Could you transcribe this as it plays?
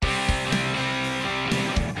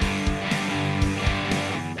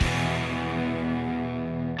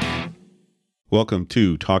Welcome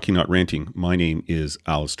to Talking Not Ranting. My name is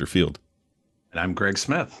Alistair Field. And I'm Greg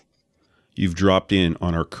Smith. You've dropped in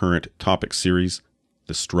on our current topic series,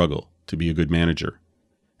 The Struggle to be a Good Manager.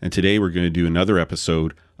 And today we're going to do another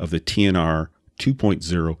episode of the TNR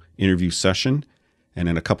 2.0 interview session. And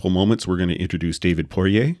in a couple moments, we're going to introduce David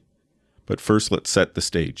Poirier. But first, let's set the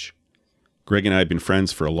stage. Greg and I have been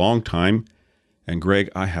friends for a long time. And Greg,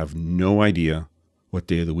 I have no idea what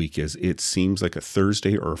day of the week is. It seems like a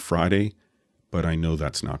Thursday or a Friday, but I know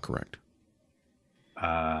that's not correct.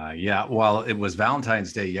 Well, it was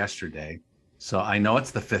Valentine's Day yesterday, so I know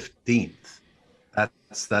it's the 15th.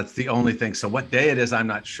 That's the only thing. So what day it is, I'm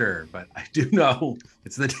not sure, but I do know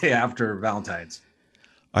it's the day after Valentine's.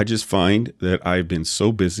 I just find that I've been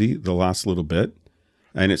so busy the last little bit,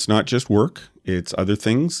 and it's not just work, it's other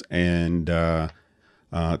things. And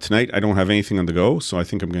tonight I don't have anything on the go, so I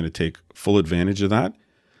think I'm going to take full advantage of that.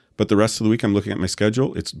 But the rest of the week, I'm looking at my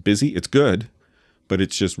schedule. It's busy. It's good, but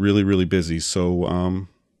it's just really, really busy. So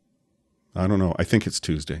I don't know. I think it's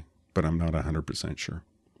Tuesday, but I'm not 100% sure.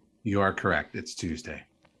 You are correct. It's Tuesday.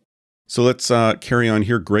 So let's carry on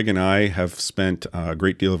here. Greg and I have spent a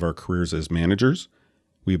great deal of our careers as managers.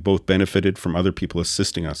 We've both benefited from other people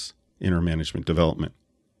assisting us in our management development.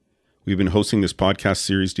 We've been hosting this podcast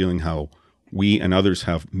series dealing how we and others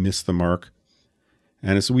have missed the mark.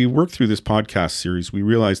 And as we work through this podcast series, we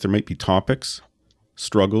realize there might be topics,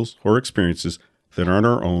 struggles, or experiences that aren't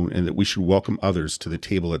our own and that we should welcome others to the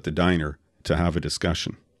table at the diner to have a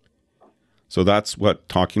discussion. So that's what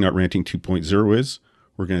Talking Not Ranting 2.0 is.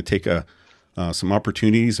 We're going to take some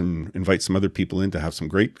opportunities and invite some other people in to have some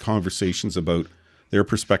great conversations about their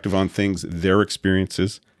perspective on things, their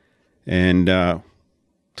experiences, and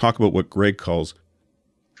talk about what Greg calls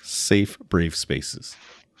safe, brave spaces.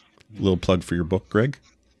 A little plug for your book, Greg.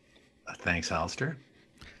 Thanks, Alistair.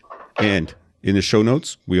 And in the show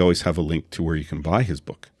notes, we always have a link to where you can buy his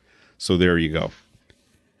book. So there you go.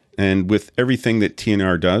 And with everything that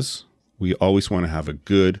TNR does, we always want to have a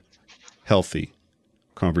good, healthy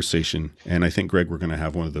conversation. And I think, Greg, we're going to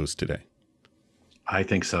have one of those today. I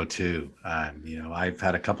think so too. I've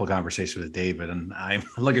had a couple of conversations with David, and I'm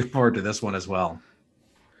looking forward to this one as well.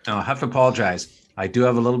 Now, I have to apologize. I do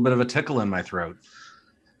have a little bit of a tickle in my throat.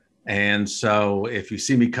 And so if you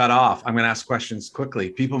see me cut off, I'm going to ask questions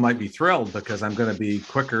quickly. People might be thrilled because I'm going to be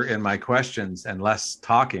quicker in my questions and less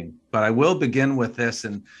talking. But I will begin with this.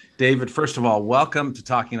 And David, first of all, welcome to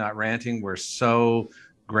Talking Not Ranting. We're so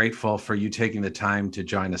grateful for you taking the time to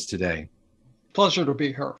join us today. Pleasure to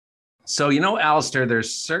be here. So, Alistair,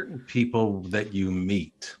 there's certain people that you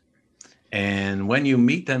meet. And when you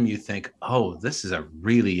meet them, you think, oh, this is a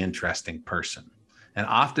really interesting person. And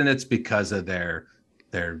often it's because of their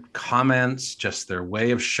comments, just their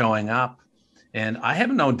way of showing up. And I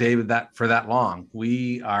haven't known David for that long.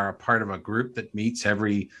 We are a part of a group that meets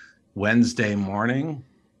every Wednesday morning.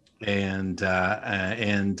 And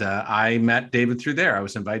I met David through there. I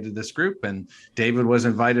was invited to this group, and David was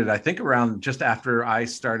invited, I think, around just after I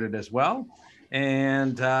started as well.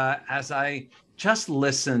 And as I just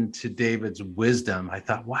listened to David's wisdom, I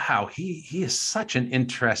thought, wow, he is such an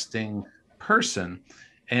interesting person.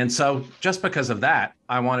 And so just because of that,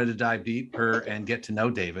 I wanted to dive deeper and get to know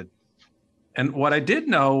David. And what I did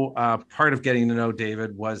know, part of getting to know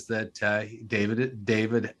David was that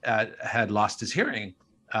David had lost his hearing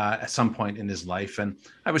at some point in his life. And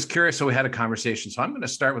I was curious, so we had a conversation. So I'm going to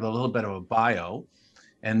start with a little bit of a bio.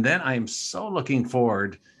 And then I am so looking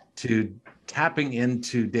forward to tapping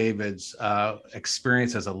into David's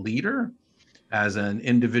experience as a leader, as an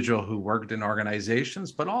individual who worked in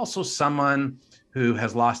organizations, but also someone who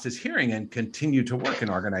has lost his hearing and continued to work in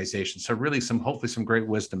organizations. So really hopefully some great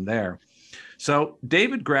wisdom there. So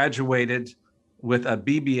David graduated with a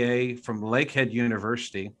BBA from Lakehead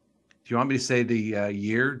University. Do you want me to say the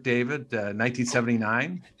year, David?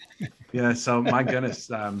 1979? Yeah, so my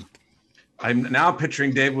goodness. I'm now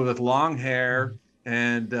picturing David with long hair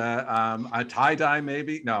and a tie-dye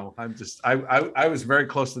maybe. No, I was very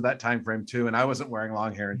close to that time frame too, and I wasn't wearing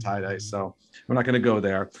long hair and tie-dye, so we're not going to go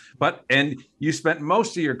there. And you spent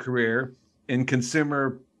most of your career in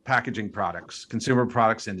consumer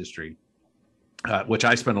products industry, which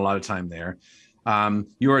I spent a lot of time there.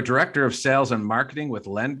 You were a director of sales and marketing with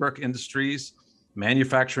Lenbrook Industries,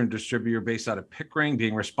 manufacturer and distributor based out of Pickering,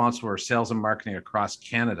 being responsible for sales and marketing across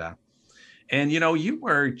Canada. And, you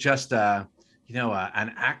were just an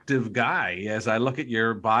active guy. As I look at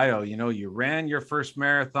your bio, you ran your first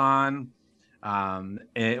marathon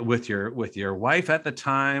with your wife at the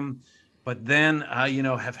time, but then,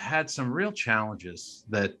 have had some real challenges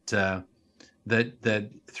that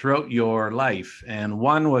throughout your life. And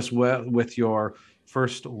one was with your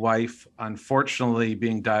first wife, unfortunately,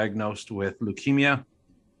 being diagnosed with leukemia,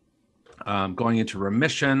 going into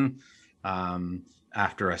remission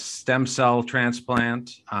after a stem cell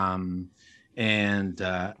transplant. And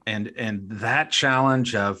that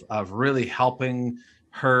challenge of really helping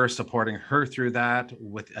her, supporting her through that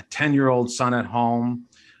with a 10-year-old son at home,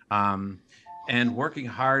 and working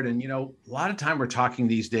hard. And, a lot of time we're talking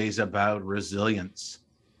these days about resilience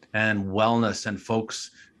and wellness, and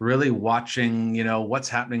folks really watching, what's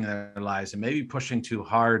happening in their lives and maybe pushing too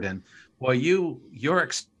hard. And well, your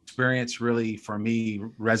experience really, for me,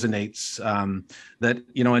 resonates, that,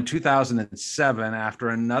 in 2007, after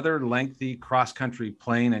another lengthy cross-country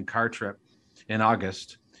plane and car trip in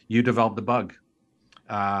August, you developed the bug.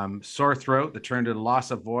 Sore throat that turned into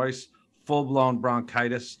loss of voice, full-blown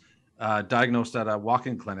bronchitis, diagnosed at a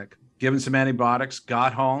walk-in clinic, given some antibiotics,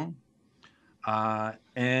 got home,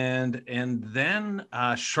 and then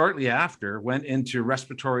shortly after went into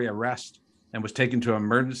respiratory arrest and was taken to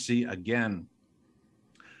emergency again,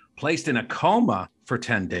 placed in a coma for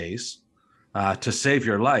 10 days to save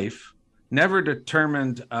your life. Never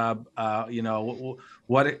determined,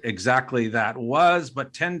 what exactly that was,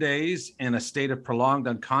 but 10 days in a state of prolonged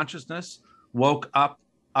unconsciousness, woke up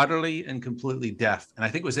utterly and completely deaf. And I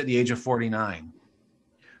think it was at the age of 49.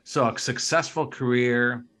 So a successful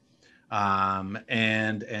career,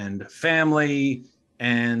 and family,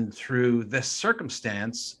 and through this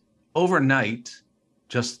circumstance, overnight,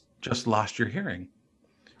 just lost your hearing.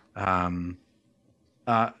 And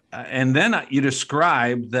then you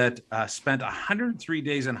described that spent 103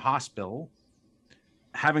 days in hospital,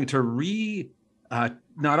 having to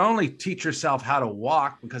not only teach yourself how to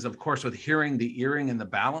walk, because of course with hearing, the earring and the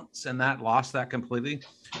balance, and that lost that completely,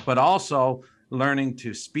 but also learning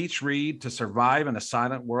to speech read to survive in a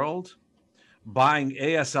silent world, buying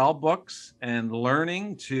ASL books and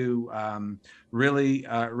learning to really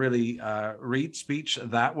read speech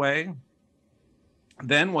that way.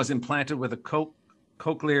 Then was implanted with a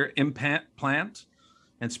cochlear implant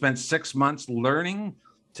and spent 6 months learning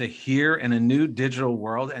to hear in a new digital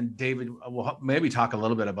world. And David, will maybe talk a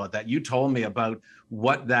little bit about that. You told me about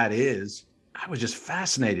what that is. I was just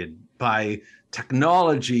fascinated by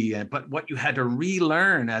technology, but what you had to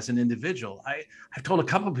relearn as an individual. I've told a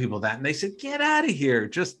couple of people that, and they said, "Get out of here!"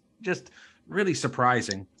 Just really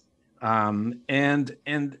surprising. And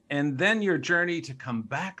then your journey to come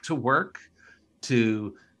back to work,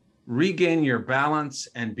 to regain your balance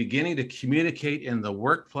and beginning to communicate in the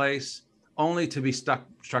workplace, only to be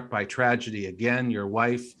struck by tragedy again, your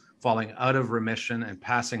wife falling out of remission and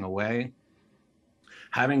passing away,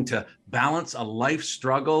 having to balance a life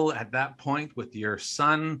struggle at that point with your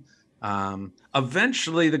son.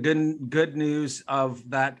 Eventually, the good news of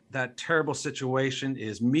that terrible situation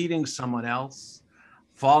is meeting someone else,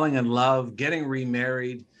 falling in love, getting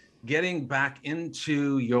remarried, getting back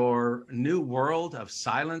into your new world of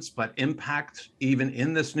silence, but impact even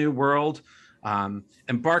in this new world,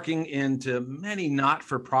 embarking into many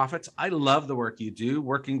not-for-profits. I love the work you do,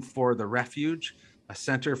 working for The Refuge, a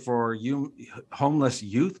center for homeless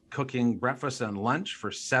youth, cooking breakfast and lunch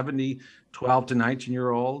for 70 12 to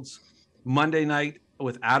 19-year-olds. Monday night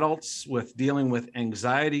with adults with dealing with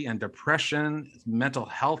anxiety and depression, mental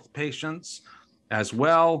health patients as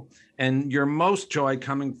well. And your most joy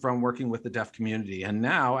coming from working with the deaf community, and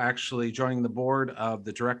now actually joining the board of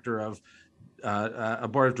directors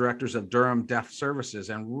of Durham Deaf Services.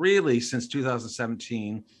 And really, since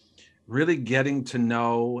 2017, really getting to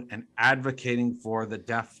know and advocating for the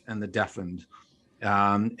deaf and the deafened,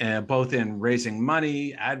 and both in raising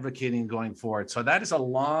money, advocating, going forward. So that is a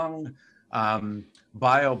long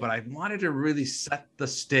bio, but I wanted to really set the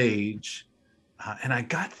stage. And I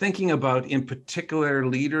got thinking about, in particular,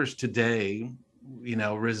 leaders today,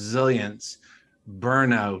 resilience,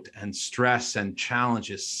 burnout, and stress and challenge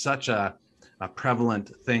is such a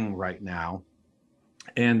prevalent thing right now.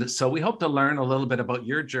 And so we hope to learn a little bit about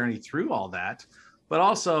your journey through all that, but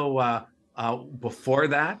also before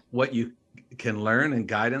that, what you can learn and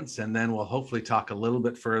guidance. And then we'll hopefully talk a little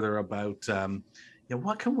bit further about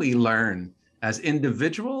what can we learn as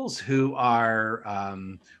individuals who are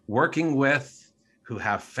working with, who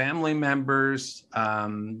have family members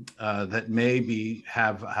that maybe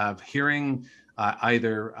have hearing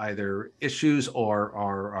either issues or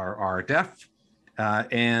are deaf,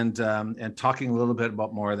 and talking a little bit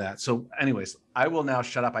about more of that. So anyways, I will now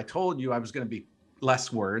shut up. I told you I was going to be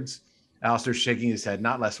less words. Alistair's shaking his head,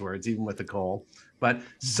 not less words, even with the cold. But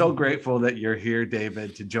so grateful that you're here,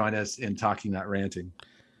 David, to join us in Talking Not Ranting.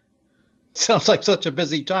 Sounds like such a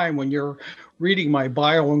busy time when you're reading my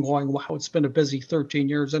bio and going, wow, it's been a busy 13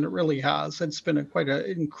 years. And it really has. It's been quite an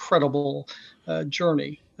incredible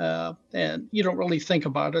journey. And you don't really think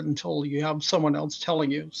about it until you have someone else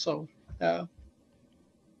telling you. So I'm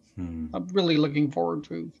really looking forward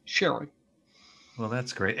to sharing. Well,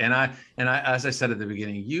 that's great. And I, as I said at the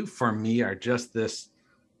beginning, you for me are just this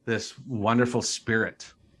wonderful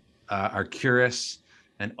spirit, are curious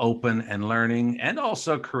and open and learning, and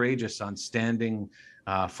also courageous on standing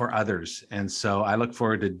for others. And so I look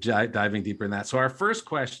forward to diving deeper in that. So our first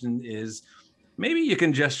question is, maybe you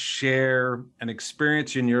can just share an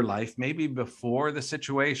experience in your life, maybe before the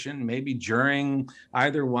situation, maybe during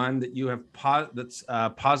either one, that you have that's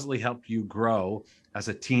positively helped you grow as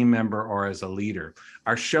a team member or as a leader.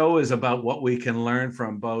 Our show is about what we can learn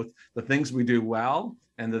from both the things we do well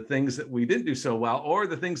and the things that we didn't do so well, or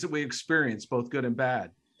the things that we experience, both good and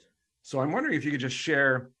bad. So I'm wondering if you could just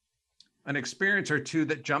share an experience or two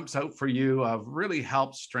that jumps out for you of really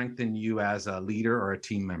helped strengthen you as a leader or a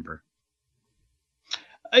team member.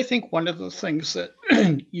 I think one of the things that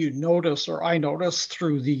you notice, or I noticed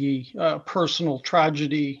through the personal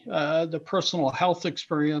tragedy, the personal health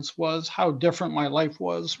experience, was how different my life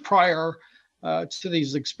was prior to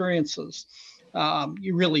these experiences.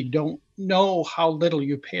 You really don't know how little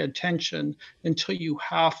you pay attention until you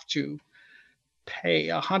have to pay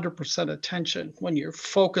 100% attention. When you're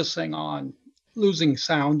focusing on losing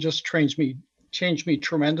sound, just changed me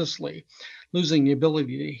tremendously. Losing the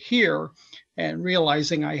ability to hear and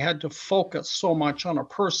realizing I had to focus so much on a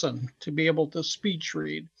person to be able to speech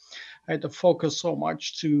read. I had to focus so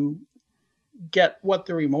much to get what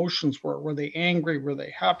their emotions were. Were they angry? Were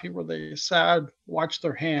they happy? Were they sad? Watch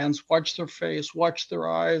their hands, watch their face, watch their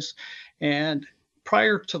eyes. And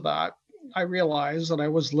prior to that, I realized that I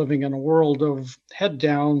was living in a world of head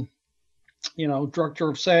down, director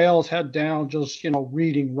of sales, head down, just,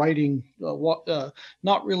 reading, writing,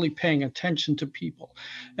 not really paying attention to people.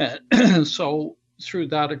 And so through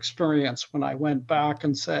that experience, when I went back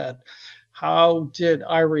and said, how did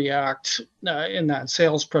I react in that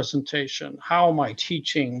sales presentation? How am I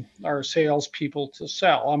teaching our salespeople to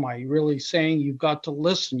sell? Am I really saying you've got to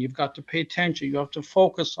listen, you've got to pay attention, you have to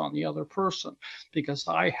focus on the other person? Because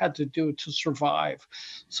I had to do it to survive.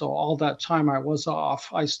 So all that time I was off,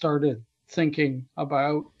 I started thinking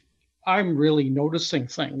about, I'm really noticing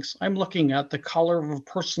things. I'm looking at the color of a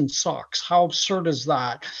person's socks. How absurd is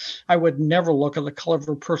that? I would never look at the color of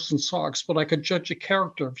a person's socks, but I could judge a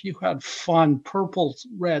character. If you had fun, purple,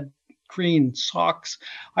 red, green socks,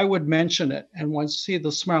 I would mention it and would see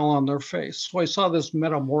the smile on their face. So I saw this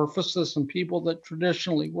metamorphosis in people that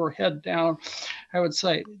traditionally were head down. I would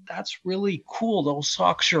say, that's really cool, those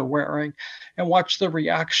socks you're wearing, and watch the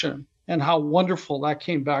reaction and how wonderful that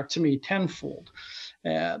came back to me tenfold.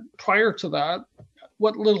 And prior to that,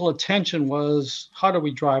 what little attention was, how do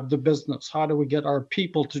we drive the business? How do we get our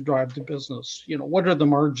people to drive the business? What are the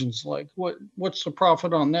margins like? What's the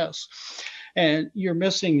profit on this? And you're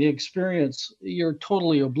missing the experience. You're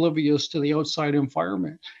totally oblivious to the outside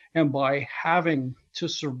environment. And by having to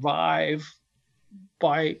survive,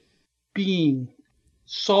 by being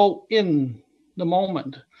so in the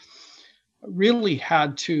moment, really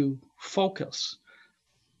had to focus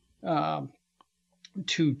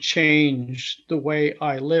to change the way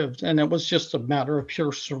I lived. And it was just a matter of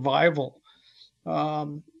pure survival.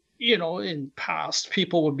 In past,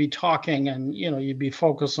 people would be talking and, you'd be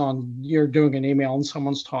focused on, you're doing an email and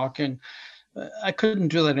someone's talking. I couldn't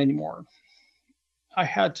do that anymore. I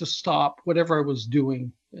had to stop whatever I was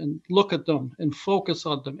doing and look at them and focus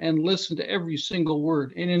on them and listen to every single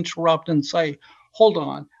word and interrupt and say, hold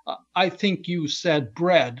on, I think you said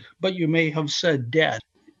bread, but you may have said dead.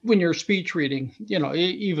 When you're speech reading,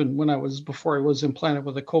 even before I was implanted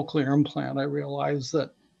with a cochlear implant, I realized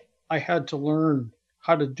that I had to learn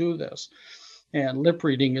how to do this. And lip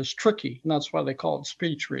reading is tricky, and that's why they call it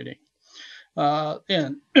speech reading.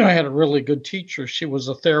 And I had a really good teacher. She was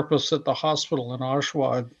a therapist at the hospital in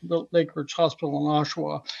Oshawa, the Lake Ridge Hospital in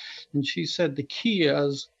Oshawa. And she said the key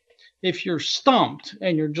is, if you're stumped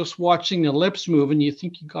and you're just watching the lips move and you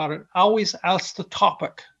think you got it, always ask the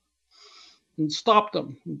topic and stop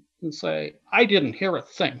them and say, I didn't hear a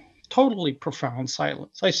thing. Totally profound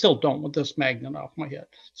silence. I still don't with this magnet off my head.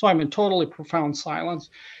 So I'm in totally profound silence,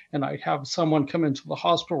 and I'd have someone come into the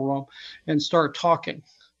hospital room and start talking.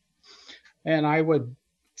 And I would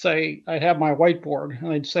say, I'd have my whiteboard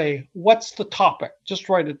and I'd say, what's the topic? Just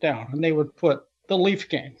write it down. And they would put the Leaf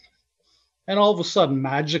game. And all of a sudden,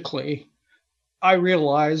 magically, I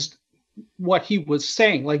realized what he was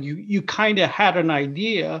saying. Like you kind of had an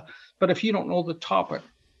idea, but if you don't know the topic,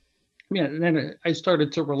 Yeah, and then I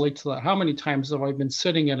started to relate to that. How many times have I been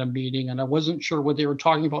sitting in a meeting and I wasn't sure what they were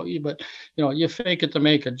talking about, but you fake it to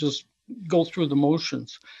make it, just go through the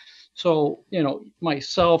motions. So,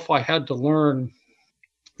 myself, I had to learn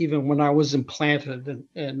even when I was implanted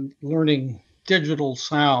and learning digital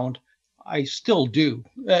sound. I still do.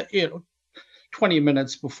 20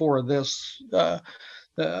 minutes before this the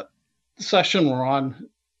session we're on,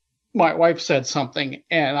 my wife said something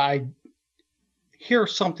and I hear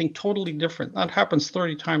something totally different. That happens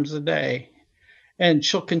 30 times a day. And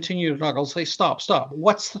she'll continue to talk. I'll say, stop.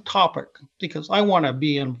 What's the topic? Because I want to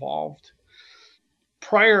be involved.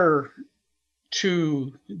 Prior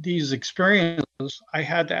to these experiences, I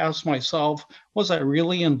had to ask myself, was I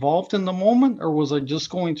really involved in the moment or was I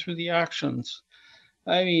just going through the actions?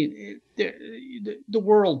 I mean, the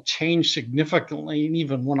world changed significantly. And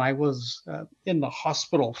even when I was in the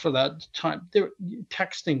hospital for that time,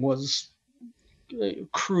 texting was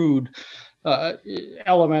crude,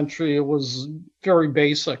 elementary. It was very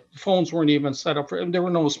basic. Phones weren't even set up for, there were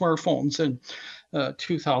no smartphones in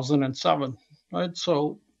 2007, right?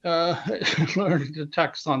 So learning to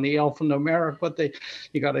text on the alphanumeric, but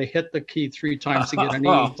you got to hit the key 3 times to get an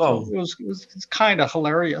E. So it's kind of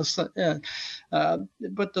hilarious.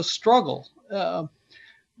 But the struggle.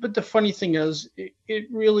 But the funny thing is, it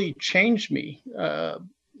really changed me.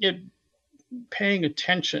 It paying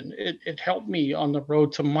attention, it helped me on the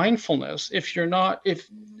road to mindfulness.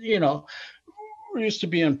 We used to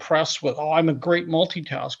be impressed with, I'm a great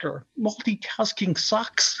multitasker. Multitasking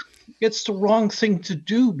sucks. It's the wrong thing to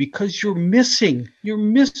do because you're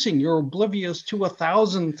oblivious to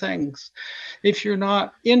 1,000 things. If you're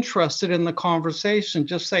not interested in the conversation,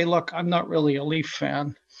 just say, look, I'm not really a Leaf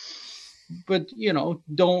fan, but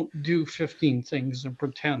don't do 15 things and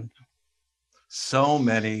pretend. So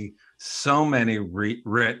many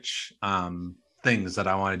rich things that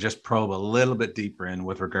I want to just probe a little bit deeper in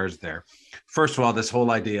with regards there. First of all, this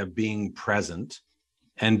whole idea of being present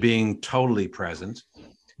and being totally present.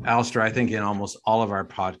 Alistair, I think in almost all of our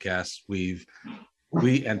podcasts, we've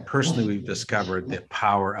discovered the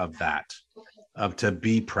power of that, of to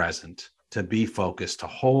be present, to be focused, to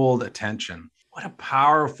hold attention. What a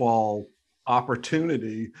powerful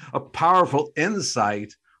opportunity, a powerful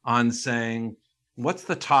insight on saying, what's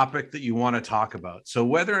the topic that you want to talk about? So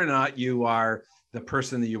whether or not you are the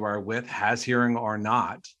person that you are with has hearing or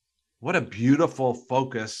not, what a beautiful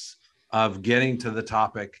focus of getting to the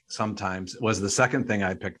topic sometimes was the second thing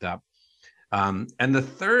I picked up. And the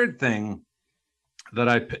third thing that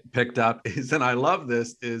I picked up is, and I love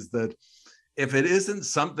this, is that if it isn't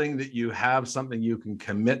something that you have something you can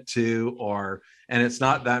commit to, and it's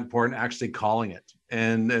not that important, actually calling it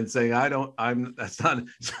and saying, that's not,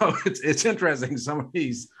 so it's interesting. Some of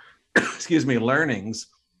these, learnings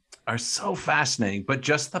are so fascinating, but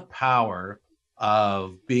just the power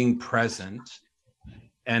of being present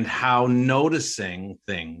and how noticing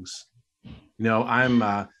things. I'm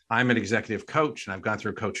an executive coach and I've gone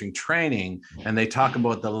through coaching training, and they talk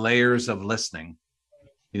about the layers of listening.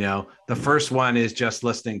 The first one is just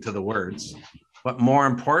listening to the words, but more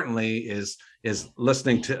importantly is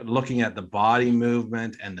looking at the body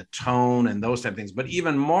movement and the tone and those type of things. But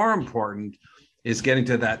even more important is getting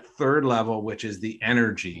to that third level, which is the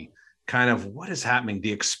energy, kind of what is happening,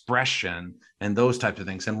 the expression and those types of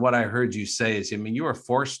things. And what I heard you say is, you were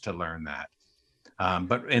forced to learn that.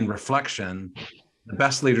 But in reflection, the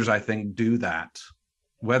best leaders, I think, do that,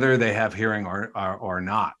 whether they have hearing or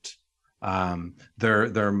not.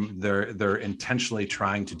 They're intentionally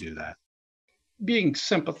trying to do that. Being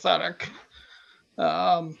sympathetic,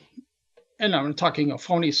 and I'm talking a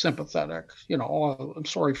phony sympathetic, I'm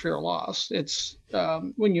sorry for your loss. It's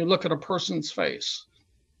when you look at a person's face,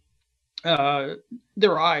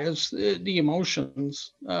 their eyes, the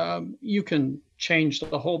emotions, you can change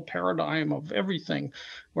the whole paradigm of everything,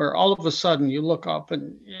 where all of a sudden you look up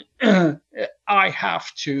and I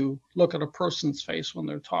have to look at a person's face when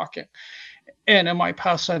they're talking. And in my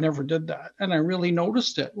past, I never did that. And I really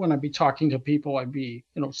noticed it when I'd be talking to people. I'd be,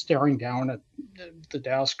 staring down at the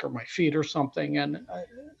desk or my feet or something. And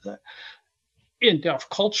in deaf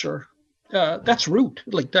culture, that's rude.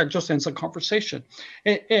 Like, that just ends the conversation.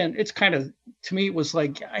 And it's kind of, to me, it was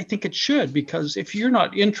like, I think it should, because if you're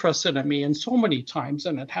not interested in me, and so many times,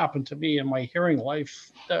 and it happened to me in my hearing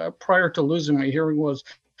life, prior to losing my hearing, was,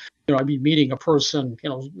 I'd be meeting a person,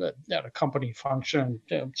 at a company function,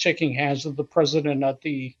 shaking hands with the president at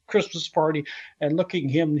the Christmas party, and looking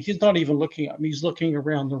at him. He's not even looking at me. He's looking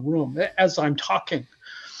around the room as I'm talking,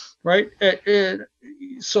 right?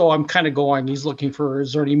 So I'm kind of going, he's looking for,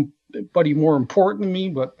 is there anybody more important than me?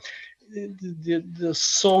 But the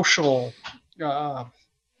social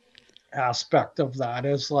aspect of that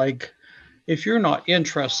is like, if you're not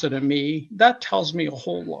interested in me, that tells me a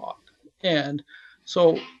whole lot. And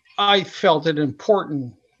so I felt it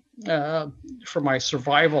important uh, for my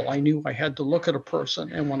survival. I knew I had to look at a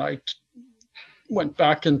person. And when I went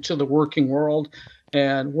back into the working world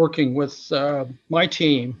and working with my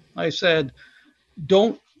team, I said,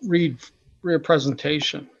 don't read your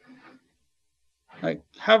presentation. Like,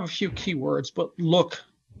 have a few keywords, but look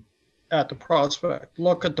at the prospect,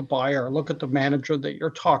 look at the buyer, look at the manager that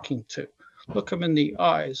you're talking to, look them in the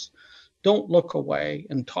eyes. Don't look away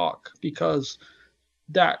and talk, because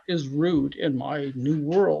that is rude in my new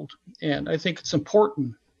world. And I think it's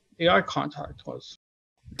important. The eye contact was.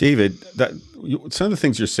 David, that some of the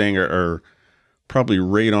things you're saying are probably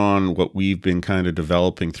right on what we've been kind of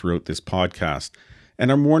developing throughout this podcast.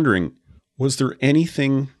 And I'm wondering, was there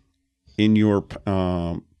anything in your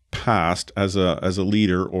past as a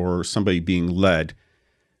leader or somebody being led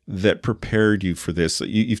that prepared you for this?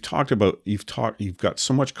 You've got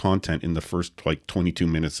so much content in the first like 22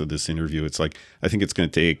 minutes of this interview. It's like, I think it's going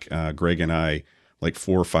to take Greg and I like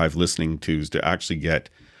 4 or 5 listening tos to actually get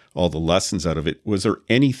all the lessons out of it. Was there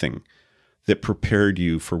anything that prepared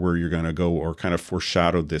you for where you're going to go, or kind of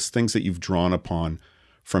foreshadowed this, things that you've drawn upon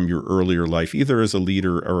from your earlier life, either as a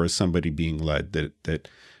leader or as somebody being led, that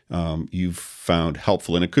you've found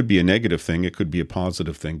helpful? And it could be a negative thing, it could be a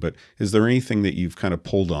positive thing, but is there anything that you've kind of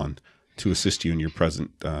pulled on to assist you in your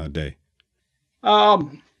present day?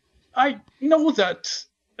 I know that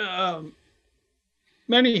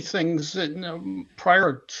many things that,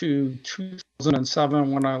 prior to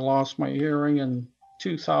 2007, when I lost my hearing, and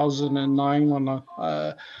 2009 when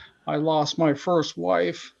I lost my first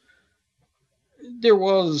wife, there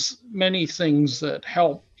was many things that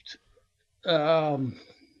helped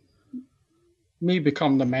me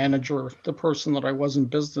become the manager, the person that I was in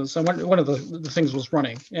business. And one of the things was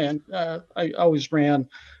running. And I always ran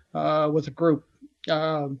with a group,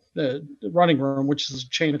 the Running Room, which is a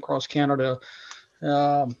chain across Canada.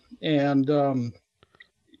 And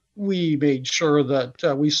we made sure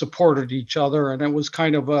that we supported each other. And it was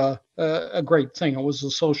kind of a great thing. It was a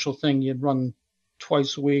social thing. You'd run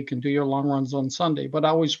twice a week and do your long runs on Sunday, but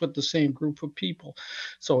always with the same group of people.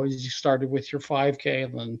 So as you started with your 5K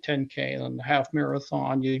and then 10K and then the half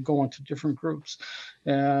marathon, you go into different groups.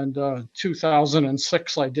 And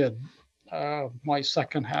 2006, I did my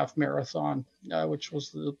second half marathon, which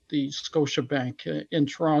was the Scotiabank in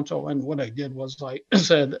Toronto. And what I did was I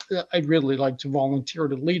said, I'd really like to volunteer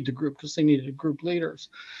to lead the group, because they needed group leaders.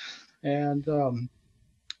 And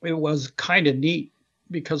it was kind of neat,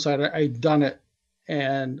 because I'd done it,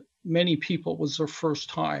 and many people, was their first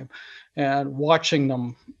time, and watching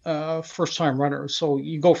them, first time runners. So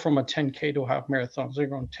you go from a 10K to a half marathon. So you're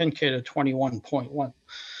going 10K to 21.1.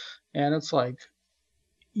 And it's like,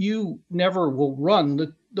 you never will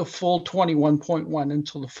run the full 21.1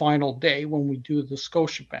 until the final day when we do the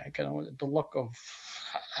Scotiabank. And the look of,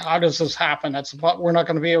 how does this happen? That's about, we're not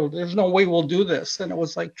going to be able, there's no way we'll do this. And it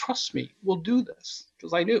was like, trust me, we'll do this,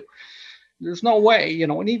 because I knew. There's no way,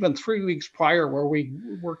 and even 3 weeks prior, where we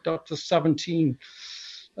worked up to 17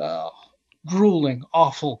 grueling,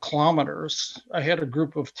 awful kilometers, I had a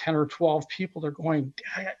group of 10 or 12 people. They're going,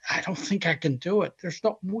 I don't think I can do it. There's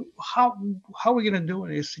no, how are we going to do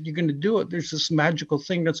it? I said, you're going to do it. There's this magical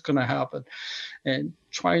thing that's going to happen. And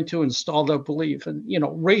trying to install that belief. And,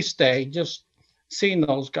 race day, just seeing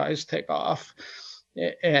those guys take off,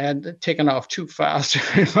 and taking off too fast.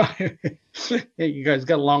 You guys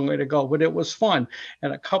got a long way to go, but it was fun.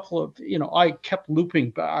 And a couple of, I kept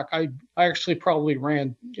looping back. I actually probably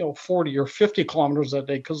ran, 40 or 50 kilometers that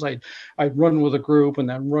day, because I'd run with a group and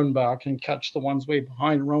then run back and catch the ones way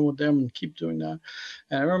behind, run with them, and keep doing that.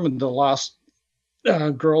 And I remember the last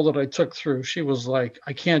girl that I took through, she was like,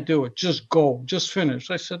 I can't do it. Just go, just finish.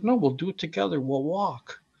 I said, no, we'll do it together. We'll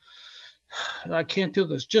walk. I can't do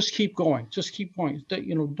this. Just keep going. Just keep going.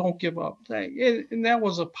 Don't give up. And that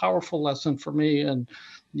was a powerful lesson for me. And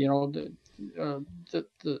the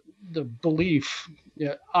belief,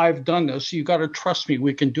 I've done this. You got to trust me.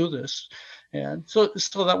 We can do this. And so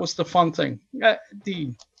that was the fun thing. I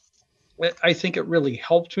think it really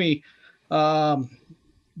helped me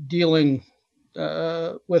dealing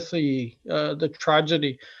with the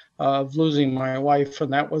tragedy of losing my wife.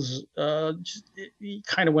 And that was he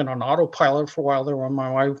kind of went on autopilot for a while there. When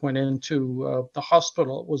my wife went into the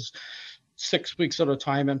hospital, it was 6 weeks at a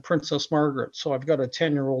time in Princess Margaret. So I've got a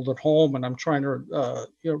 10-year-old at home, and I'm trying to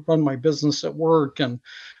run my business at work, and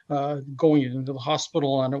going into the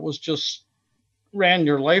hospital. And it was just ran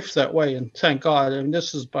your life that way. And thank God. And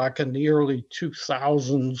this is back in the early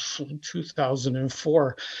 2000s,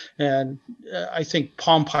 2004. And I think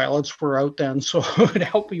Palm Pilots were out then. So it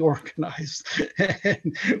helped me organize.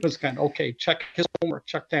 And it was kind of, okay, check his homework,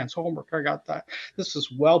 check Dan's homework. I got that. This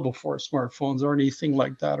is well before smartphones or anything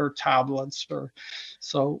like that, or tablets. Or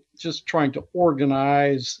so just trying to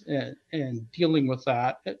organize and dealing with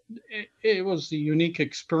that. It was the unique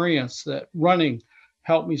experience that running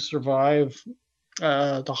helped me survive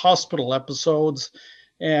the hospital episodes,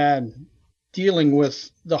 and dealing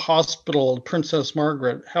with the hospital, Princess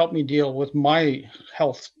Margaret, helped me deal with my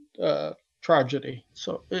health tragedy.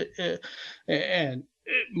 So,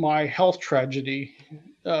 my health tragedy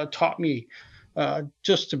taught me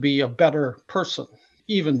just to be a better person,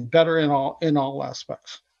 even better in all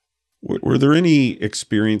aspects. Were there any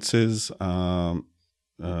experiences that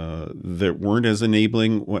weren't as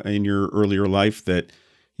enabling in your earlier life that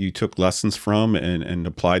you took lessons from and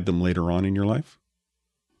applied them later on in your life?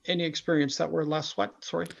 Any experience that were less what?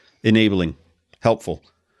 Sorry? Enabling, helpful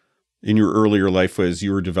in your earlier life as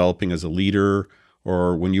you were developing as a leader,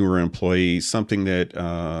 or when you were an employee, something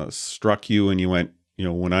that struck you and you went,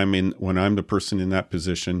 when I'm the person in that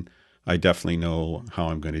position, I definitely know how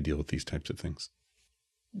I'm going to deal with these types of things.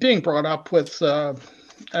 Being brought up with,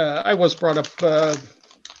 I was brought up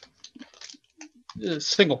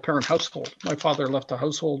single parent household. My father left the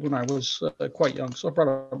household when I was quite young. So I brought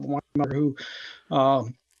up my mother who,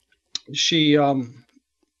 she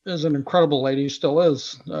is an incredible lady, still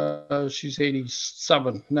is. She's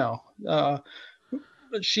 87 now.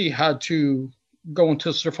 She had to go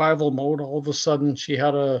into survival mode. All of a sudden she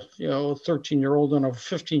had a 13-year-old and a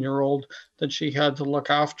 15-year-old that she had to look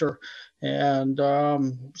after. And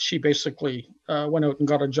she basically went out and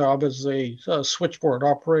got a job as a switchboard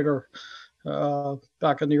operator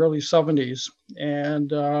back in the early 70s.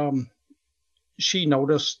 And she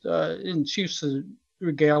noticed, and she used to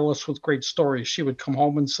regale us with great stories. She would come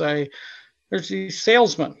home and say, there's these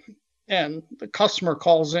salesmen, and the customer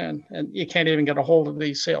calls in and you can't even get a hold of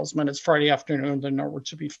these salesmen. It's Friday afternoon, they're nowhere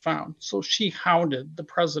to be found. So she hounded the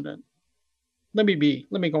president. Let me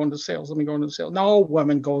go into sales. Let me go into sales. No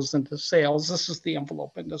woman goes into sales. This is the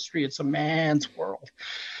envelope industry. It's a man's world.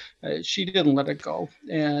 She didn't let it go.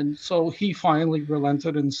 And so he finally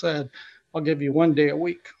relented and said, I'll give you 1 day a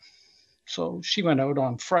week. So she went out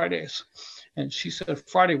on Fridays. And she said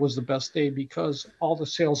Friday was the best day because all the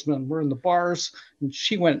salesmen were in the bars, and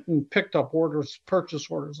she went and picked up purchase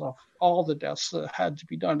orders off all the desks that had to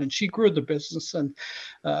be done. And she grew the business, and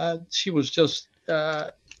she was just,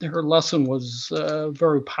 her lesson was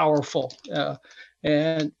very powerful.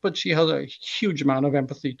 But she has a huge amount of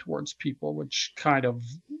empathy towards people, which kind of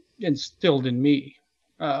instilled in me.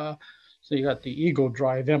 So you got the ego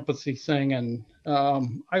drive empathy thing. And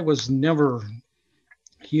I was never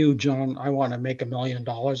huge on, I want to make $1 million.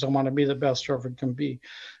 I want to be the best ever can be.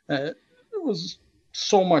 It was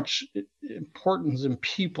so much importance in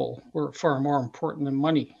people were far more important than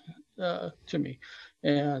money to me.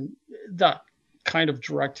 And that kind of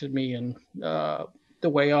directed me in the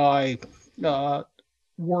way I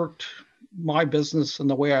worked my business and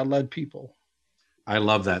the way I led people. I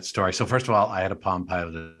love that story. So first of all, I had a Palm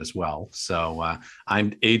Pilot as well. So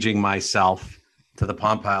I'm aging myself to the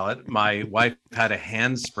Palm Pilot. My wife had a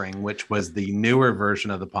Handspring, which was the newer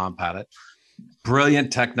version of the Palm Pilot.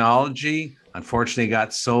 Brilliant technology. Unfortunately,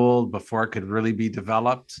 got sold before it could really be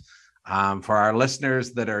developed. For our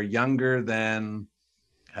listeners that are younger than,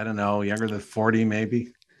 I don't know, younger than 40,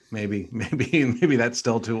 maybe that's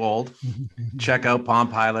still too old. Check out Palm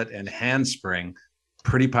Pilot and Handspring.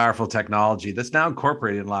 Pretty powerful technology that's now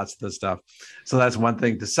incorporated in lots of this stuff. So that's one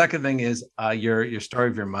thing. The second thing is your story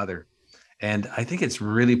of your mother. And I think it's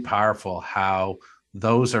really powerful how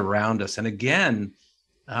those around us, and again,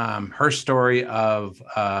 her story of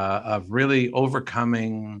really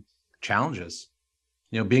overcoming challenges,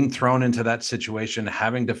 being thrown into that situation,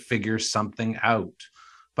 having to figure something out,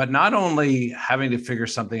 but not only having to figure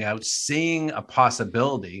something out, seeing a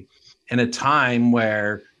possibility in a time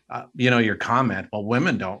where, your comment, well,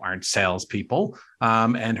 women aren't salespeople,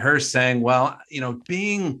 and her saying, well,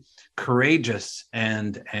 being courageous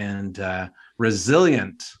and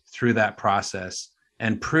resilient through that process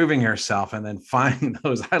and proving herself, and then finding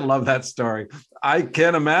those. I love that story. I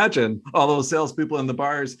can't imagine all those salespeople in the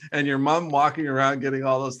bars and your mom walking around getting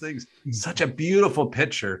all those things. Such a beautiful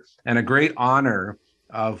picture and a great honor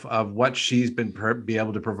of what she's been be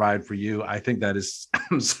able to provide for you. I think that is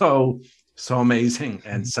so amazing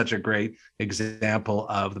and such a great example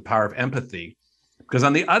of the power of empathy. Because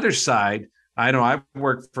on the other side, I know I've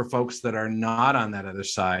worked for folks that are not on that other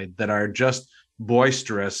side, that are just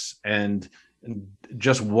boisterous and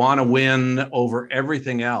just want to win over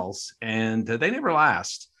everything else, and they never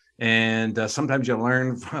last. And sometimes you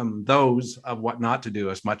learn from those of what not to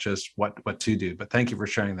do as much as what to do. But thank you for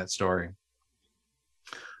sharing that story.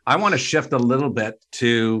 I want to shift a little bit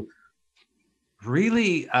to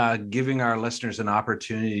really giving our listeners an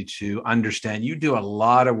opportunity to understand. You do a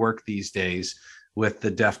lot of work these days with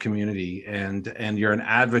the deaf community, and you're an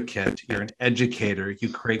advocate, you're an educator, you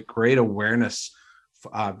create great awareness,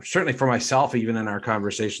 certainly for myself, even in our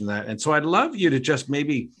conversation. And so I'd love you to just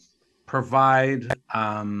maybe provide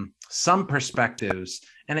some perspectives,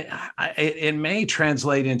 and it may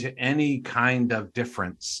translate into any kind of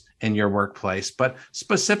difference in your workplace, but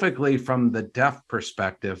specifically from the deaf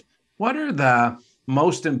perspective, what are the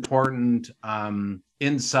most important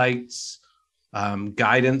insights,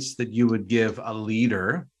 guidance that you would give a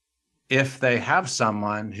leader if they have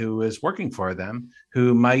someone who is working for them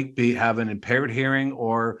who might have an impaired hearing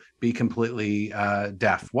or be completely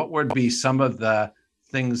deaf? What would be some of the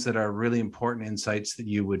things that are really important insights that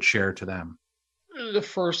you would share to them? The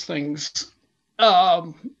first things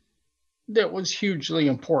that was hugely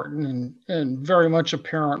important and very much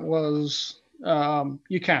apparent was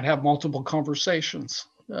you can't have multiple conversations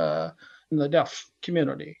in the deaf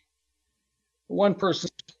community. One person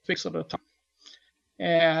speaks at a time.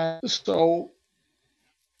 And so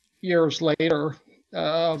years later,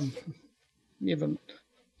 even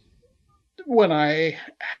when I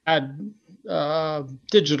had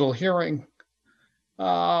digital hearing,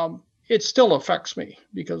 it still affects me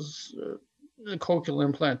because the cochlear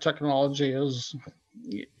implant technology is,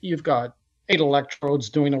 you've got 8 electrodes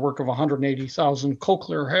doing the work of 180,000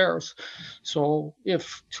 cochlear hairs. So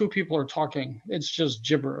if 2 people are talking, it's just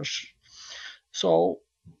gibberish. So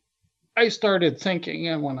I started thinking,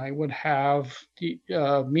 and when I would have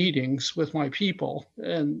the meetings with my people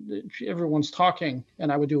and everyone's talking,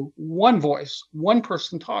 and I would do one voice, one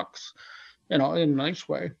person talks, in a nice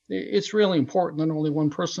way. It's really important that only one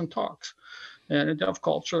person talks. And in deaf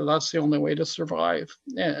culture, that's the only way to survive.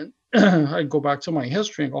 And I'd go back to my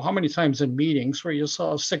history and go, how many times in meetings where you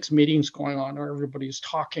saw 6 meetings going on where everybody's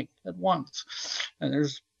talking at once? And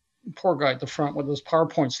there's a poor guy at the front with his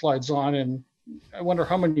PowerPoint slides on, and I wonder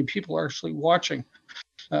how many people are actually watching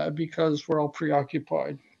because we're all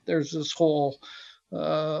preoccupied. There's this whole,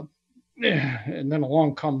 and then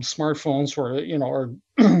along come smartphones where,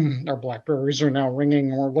 our Blackberries are now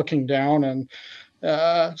ringing and we're looking down.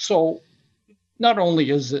 And so not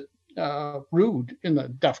only is it rude in the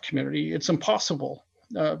deaf community, it's impossible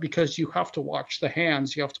because you have to watch the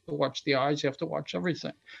hands, you have to watch the eyes, you have to watch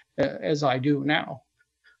everything, as I do now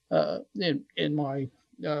in my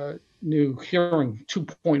new hearing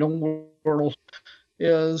 2.0 world,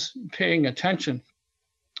 is paying attention.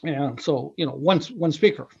 And so, one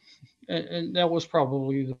speaker, and that was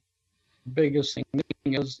probably the biggest thing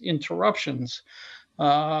is interruptions.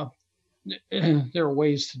 There are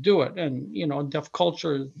ways to do it, and deaf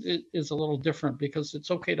culture is a little different because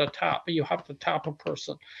it's okay to tap, but you have to tap a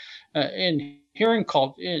person. In hearing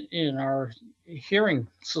in our hearing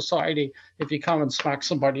society, if you come and smack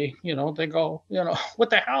somebody, they go, what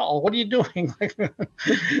the hell? What are you doing?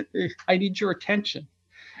 I need your attention.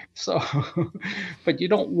 So, but you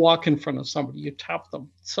don't walk in front of somebody, you tap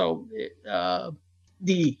them. So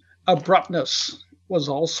the abruptness was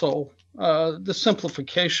also the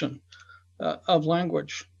simplification of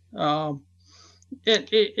language.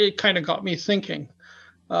 It kind of got me thinking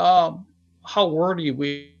how wordy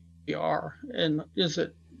we are, and is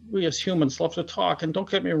it we as humans love to talk. And don't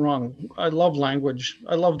get me wrong, I love language,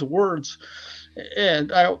 I love the words,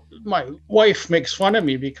 and my wife makes fun of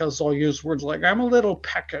me because I'll use words like I'm a little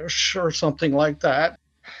peckish or something like that.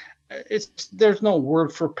 There's no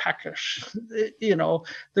word for peckish,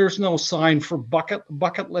 there's no sign for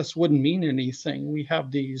bucket list wouldn't mean anything. We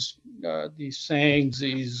have these sayings,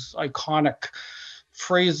 these iconic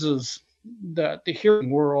phrases that the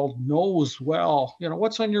hearing world knows well.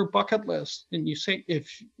 What's on your bucket list? And you say,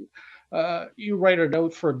 if you write it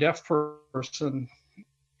out for a deaf person,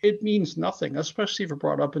 it means nothing, especially if you're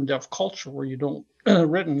brought up in deaf culture where you don't,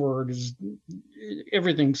 written word is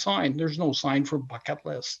everything signed. There's no sign for bucket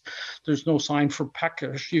list. There's no sign for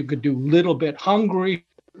peckish. You could do little bit hungry.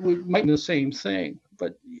 We might be the same thing,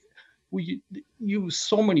 but we use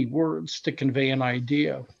so many words to convey an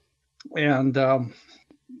idea. And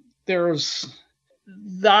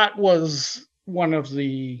that was one of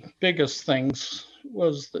the biggest things,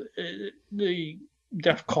 was the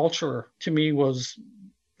deaf culture to me was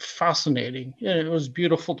fascinating, and it was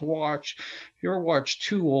beautiful to watch. You ever watch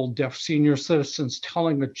two old deaf senior citizens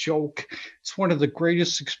telling a joke? It's one of the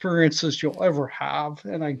greatest experiences you'll ever have,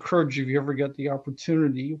 and I encourage you, if you ever get the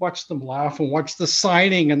opportunity, watch them laugh and watch the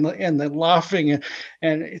signing and the laughing,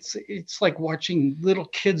 and it's like watching little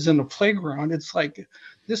kids in a playground. It's like,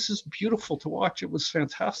 this is beautiful to watch. It was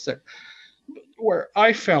fantastic. Where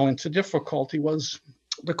I fell into difficulty was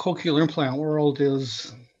the cochlear implant world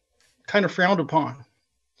is kind of frowned upon.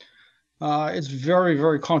 It's very,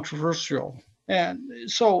 very controversial, and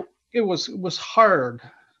so it was hard.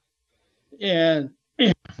 And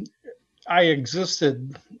I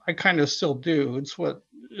existed. I kind of still do. It's what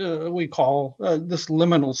we call this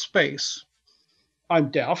liminal space. I'm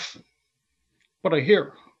deaf, but I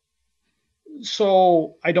hear.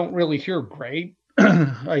 So I don't really hear great.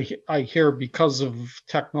 I hear because of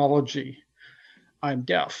technology. I'm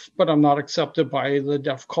deaf, but I'm not accepted by the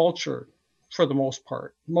deaf culture for the most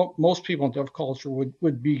part. Most people in deaf culture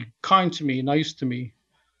would be kind to me, nice to me,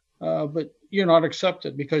 but you're not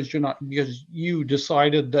accepted because you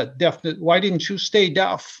decided that deafness. Why didn't you stay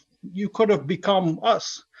deaf? You could have become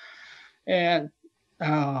us. And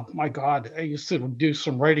my God, I used to do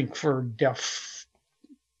some writing for deaf.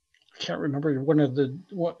 I can't remember one of the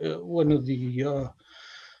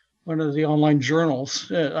online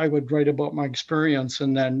journals. I would write about my experience.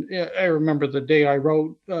 And then I remember the day I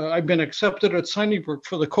wrote, I've been accepted at Sunnybrook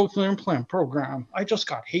for the cochlear implant program. I just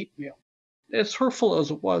got hate mail. As hurtful as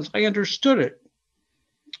it was, I understood it,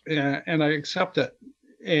 and I accept it.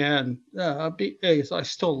 And I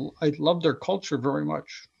love their culture very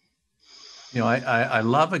much. I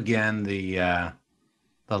love, again, the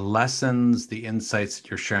lessons, the insights that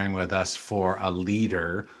you're sharing with us for a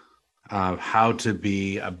leader, how to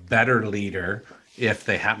be a better leader if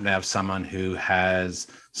they happen to have someone who has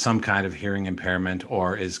some kind of hearing impairment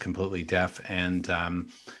or is completely deaf. And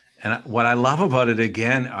what I love about it,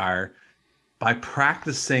 again, are by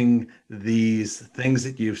practicing these things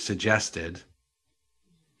that you've suggested,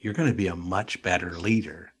 you're going to be a much better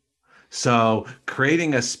leader. So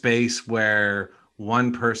creating a space where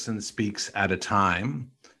one person speaks at a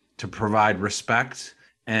time to provide respect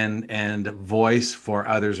and voice for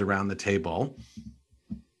others around the table,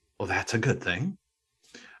 well, that's a good thing.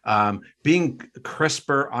 Being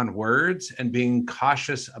crisper on words and being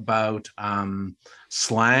cautious about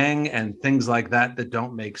slang and things like that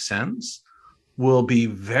don't make sense will be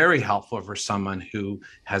very helpful for someone who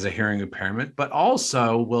has a hearing impairment, but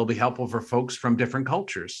also will be helpful for folks from different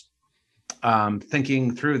cultures.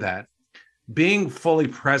 Thinking through that, being fully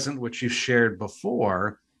present, which you shared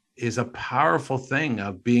before, is a powerful thing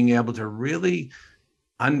of being able to really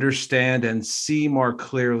understand and see more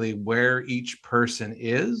clearly where each person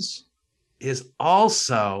is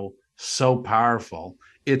also so powerful.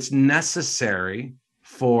 It's necessary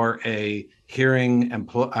for a hearing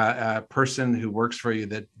a person who works for you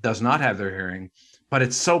that does not have their hearing, but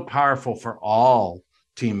it's so powerful for all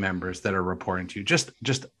team members that are reporting to you.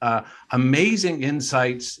 Just amazing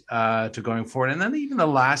insights to going forward. And then even the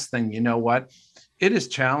last thing, you know what? It is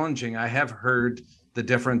challenging. I have heard the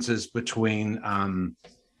differences between,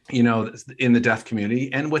 in the deaf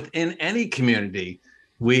community and within any community,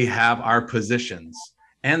 we have our positions.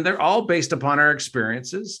 And they're all based upon our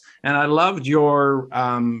experiences. And I loved your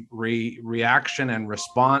reaction and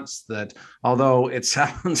response that although it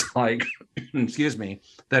sounds like, excuse me,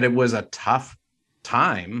 that it was a tough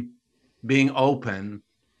time, being open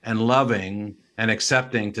and loving and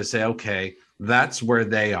accepting to say, okay, that's where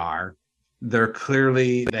they are. They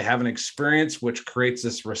have an experience which creates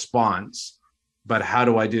this response. But how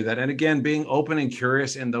do I do that? And again, being open and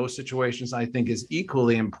curious in those situations, I think, is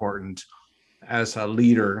equally important as a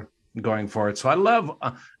leader going forward. So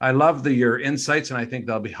I love your insights, and I think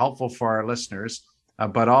they'll be helpful for our listeners,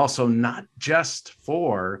 but also not just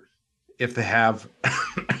for if they have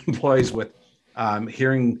employees with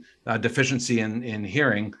hearing deficiency in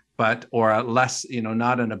hearing, or a less,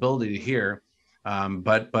 not an ability to hear,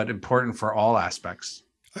 but important for all aspects.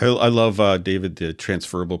 I love, David, the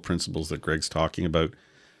transferable principles that Greg's talking about,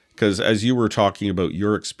 because as you were talking about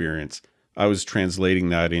your experience, I was translating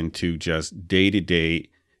that into just day-to-day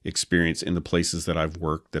experience in the places that I've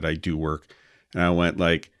worked, that I do work. And I went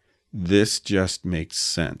like, this just makes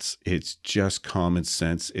sense. It's just common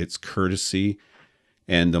sense. It's courtesy.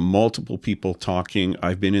 And the multiple people talking,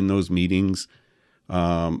 I've been in those meetings,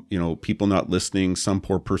 people not listening, some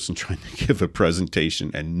poor person trying to give a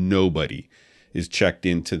presentation and nobody is checked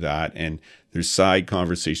into that. And there's side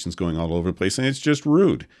conversations going all over the place, and it's just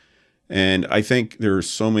rude. And I think there are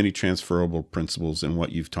so many transferable principles in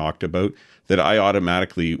what you've talked about that I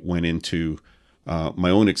automatically went into my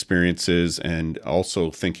own experiences, and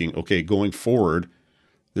also thinking, okay, going forward,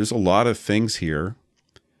 there's a lot of things here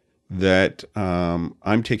that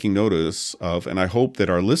I'm taking notice of, and I hope that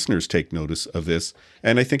our listeners take notice of this.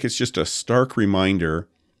 And I think it's just a stark reminder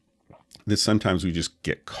that sometimes we just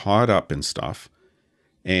get caught up in stuff,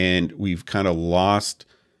 and we've kind of lost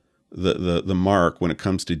the mark when it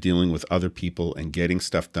comes to dealing with other people and getting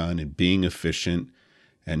stuff done and being efficient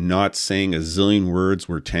and not saying a zillion words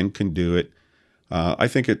where 10 can do it. I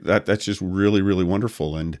think that's just really, really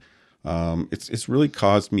wonderful. And it's really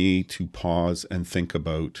caused me to pause and think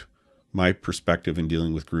about my perspective in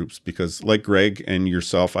dealing with groups, because like Greg and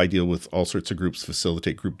yourself, I deal with all sorts of groups,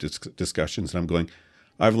 facilitate group discussions, and I'm going,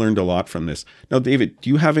 I've learned a lot from this. Now, David, do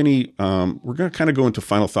you have any, we're going to kind of go into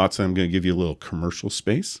final thoughts, and I'm going to give you a little commercial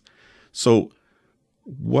space. So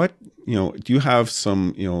what, do you have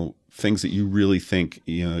some, things that you really think,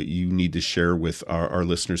 you need to share with our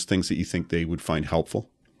listeners, things that you think they would find helpful?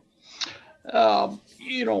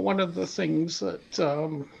 One of the things that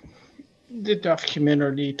the deaf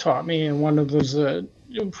community taught me, and one of those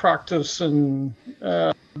practice in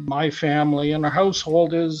my family and our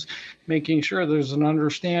household, is making sure there's an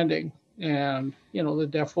understanding. And, the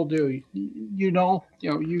deaf will do,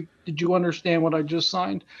 did you understand what I just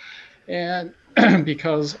signed? And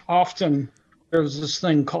because often there's this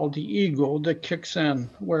thing called the ego that kicks in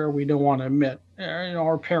where we don't want to admit.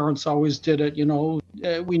 Our parents always did it.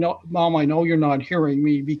 We know, Mom, I know you're not hearing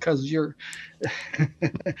me because you're,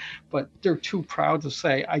 but they're too proud to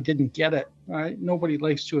say, I didn't get it. Right? Nobody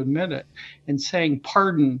likes to admit it. And saying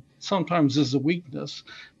pardon sometimes is a weakness,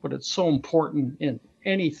 but it's so important in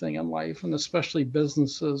anything in life, and especially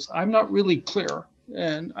businesses. I'm not really clear.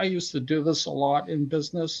 And I used to do this a lot in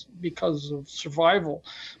business because of survival.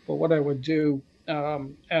 But what I would do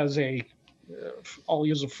I'll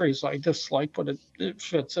use a phrase I dislike, but it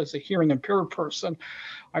fits, as a hearing impaired person,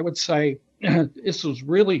 I would say, this was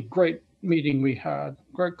really great meeting we had,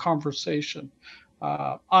 great conversation.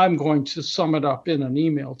 I'm going to sum it up in an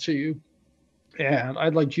email to you, and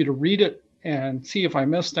I'd like you to read it and see if I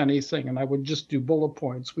missed anything. And I would just do bullet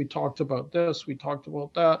points. We talked about this, we talked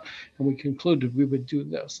about that, and we concluded we would do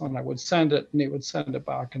this. And I would send it, and they would send it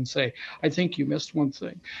back and say, I think you missed one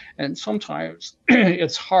thing. And sometimes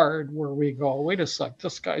it's hard where we go, wait a sec,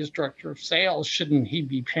 this guy's director of sales, shouldn't he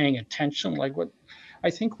be paying attention? Like what? I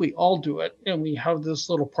think we all do it. And we have this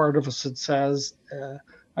little part of us that says,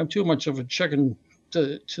 I'm too much of a chicken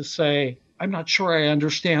to say, I'm not sure I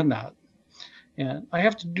understand that. And I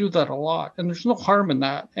have to do that a lot. And there's no harm in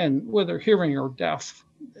that. And whether hearing or deaf,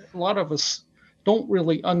 a lot of us don't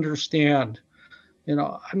really understand.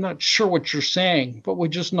 I'm not sure what you're saying, but we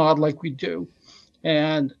just nod like we do.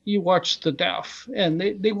 And you watch the deaf, and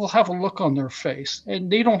they will have a look on their face, and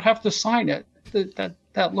they don't have to sign it.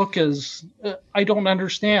 That look is, I don't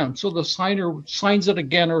understand. So the signer signs it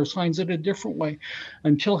again or signs it a different way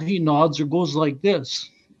until he nods or goes like this.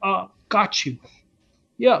 Got you.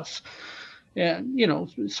 Yes. And,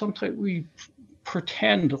 sometimes we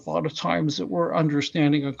pretend a lot of times that we're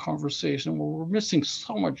understanding a conversation where we're missing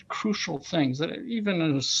so much crucial things that even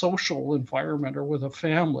in a social environment or with a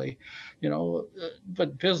family,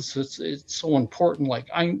 but business, it's so important. Like,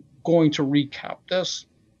 I'm going to recap this,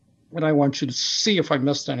 and I want you to see if I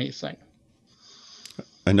missed anything.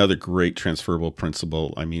 Another great transferable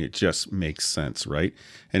principle. I mean, it just makes sense, right?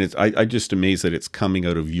 And I'm just amazed that it's coming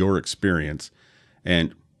out of your experience,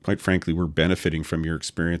 and quite frankly, we're benefiting from your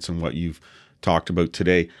experience and what you've talked about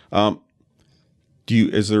today.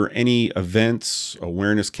 Is there any events,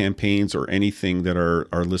 awareness campaigns, or anything that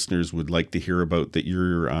our listeners would like to hear about that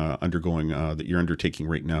you're undertaking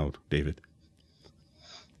right now, David?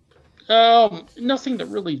 Nothing that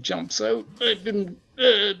really jumps out. I've been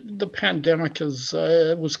the pandemic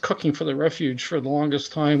was cooking for the refuge for the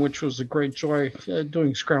longest time, which was a great joy,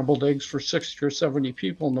 doing scrambled eggs for 60 or 70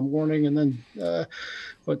 people in the morning. And then,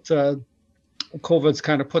 but COVID's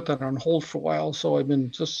kind of put that on hold for a while. So I've been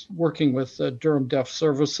just working with Durham Deaf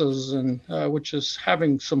Services, and which is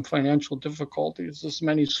having some financial difficulties, as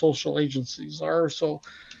many social agencies are. So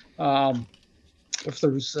if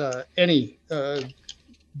there's any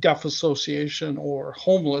Deaf Association or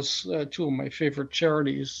Homeless, two of my favorite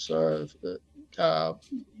charities, do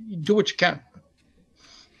what you can.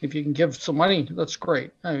 If you can give some money, that's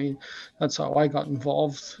great. I mean, that's how I got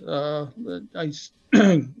involved. I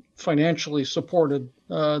financially supported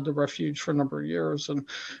the refuge for a number of years, and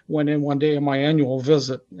went in one day on my annual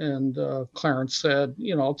visit, and Clarence said,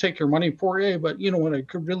 I'll take your money for you, but when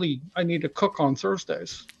I need a cook on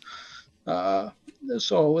Thursdays.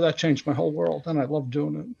 So that changed my whole world, and I love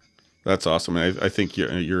doing it. That's awesome. And I think you're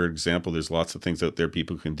an example. There's lots of things out there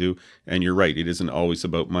people can do. And you're right. It isn't always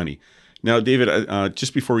about money. Now, David,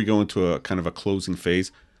 just before we go into a kind of a closing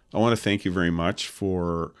phase, I want to thank you very much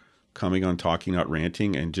for coming on Talking Not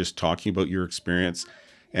Ranting and just talking about your experience.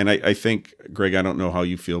 And I think, Greg, I don't know how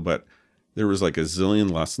you feel, but there was like a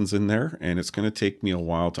zillion lessons in there, and it's going to take me a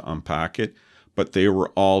while to unpack it. But they were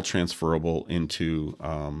all transferable into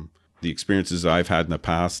the experiences I've had in the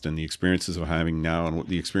past and the experiences I'm having now and what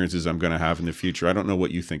the experiences I'm going to have in the future. I don't know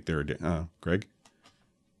what you think there, Greg.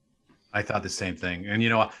 I thought the same thing. And,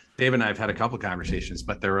 Dave and I have had a couple of conversations,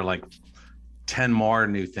 but there were like 10 more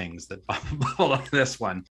new things that bubbled on this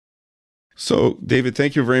one. So, David,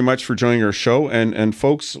 thank you very much for joining our show. And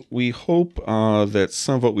folks, we hope that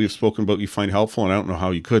some of what we've spoken about you find helpful, and I don't know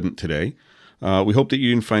how you couldn't today. We hope that you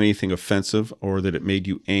didn't find anything offensive or that it made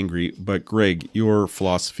you angry. But Greg, your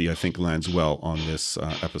philosophy, I think, lands well on this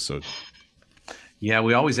episode. Yeah,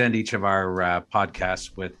 we always end each of our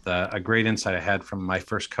podcasts with a great insight I had from my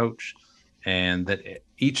first coach. And that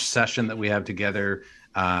each session that we have together,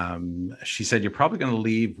 she said, you're probably going to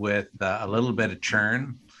leave with a little bit of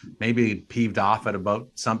churn, maybe peeved off at about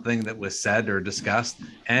something that was said or discussed,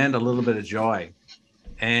 and a little bit of joy.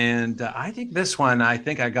 And I think this one, I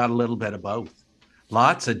got a little bit of both.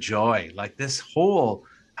 Lots of joy, like this whole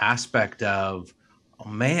aspect of, oh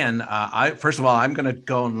man, first of all, I'm going to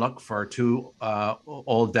go and look for two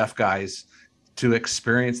old deaf guys to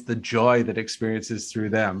experience the joy that experiences through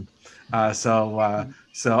them. So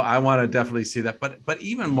I want to definitely see that. But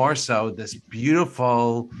even more so, this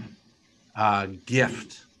beautiful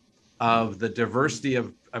gift of the diversity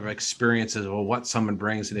of experiences or what someone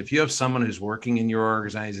brings. And if you have someone who's working in your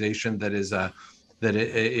organization that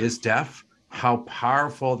is deaf, how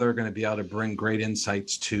powerful they're going to be able to bring great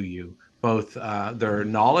insights to you, both their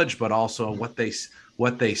knowledge, but also what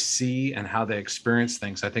they see and how they experience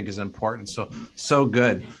things, I think is important. So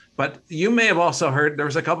good. But you may have also heard, there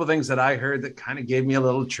was a couple of things that I heard that kind of gave me a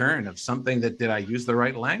little churn of something that, did I use the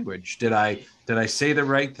right language? Did I say the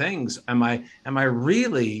right things? Am I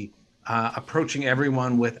really approaching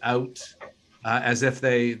everyone without as if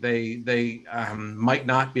they might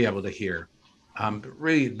not be able to hear?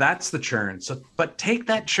 Really, that's the churn. So, but take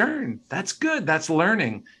that churn. That's good. That's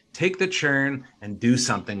learning. Take the churn and do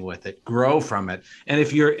something with it. Grow from it. And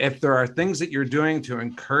if there are things that you're doing to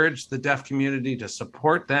encourage the deaf community, to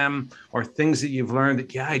support them, or things that you've learned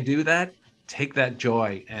that, yeah, I do that, take that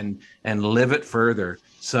joy and live it further.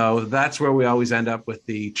 So that's where we always end up with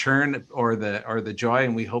the churn or the joy,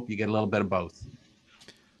 and we hope you get a little bit of both.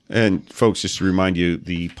 And folks, just to remind you,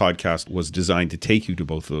 the podcast was designed to take you to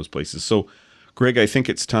both of those places. So, Greg, I think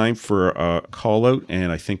it's time for a call out,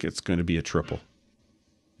 and I think it's going to be a triple.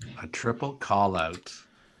 A triple call out.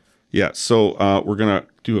 Yeah, so we're going to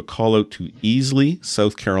do a call out to Easley,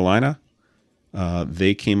 South Carolina.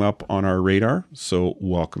 They came up on our radar, so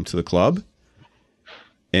welcome to the club.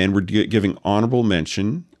 And we're giving honorable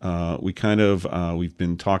mention. We've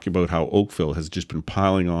been talking about how Oakville has just been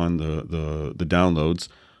piling on the downloads.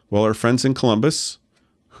 Well, our friends in Columbus,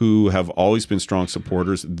 who have always been strong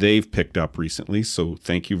supporters, they've picked up recently, so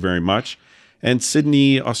thank you very much. And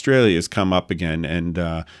Sydney, Australia has come up again and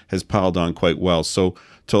has piled on quite well. So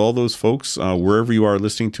to all those folks, wherever you are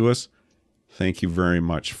listening to us, thank you very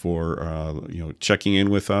much for checking in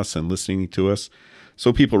with us and listening to us.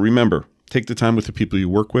 So people, remember, take the time with the people you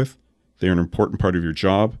work with. They're an important part of your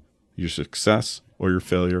job, your success, or your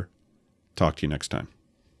failure. Talk to you next time.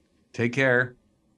 Take care.